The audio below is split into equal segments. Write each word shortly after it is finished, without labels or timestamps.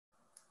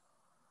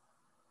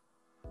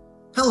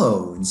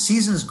Hello and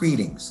season's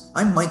greetings.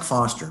 I'm Mike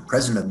Foster,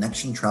 President of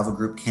Nexion Travel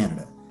Group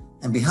Canada.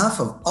 On behalf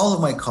of all of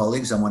my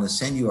colleagues, I want to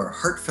send you our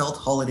heartfelt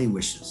holiday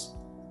wishes.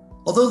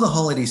 Although the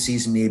holiday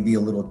season may be a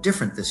little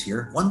different this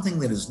year, one thing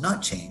that has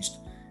not changed,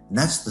 and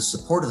that's the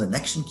support of the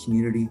Nexion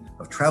community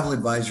of travel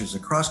advisors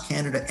across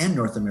Canada and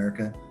North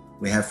America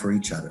we have for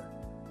each other.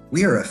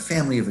 We are a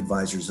family of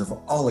advisors of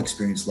all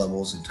experience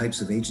levels and types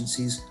of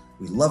agencies.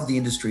 We love the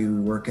industry we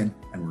work in,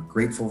 and we're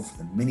grateful for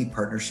the many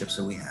partnerships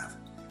that we have.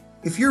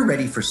 If you're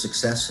ready for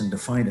success and to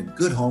find a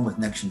good home with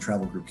Nexion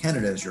Travel Group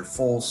Canada as your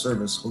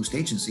full-service host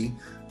agency,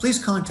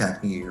 please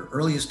contact me at your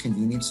earliest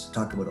convenience to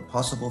talk about a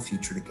possible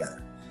future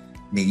together.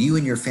 May you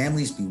and your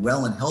families be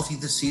well and healthy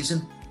this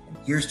season, and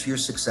here's to your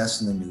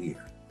success in the new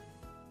year.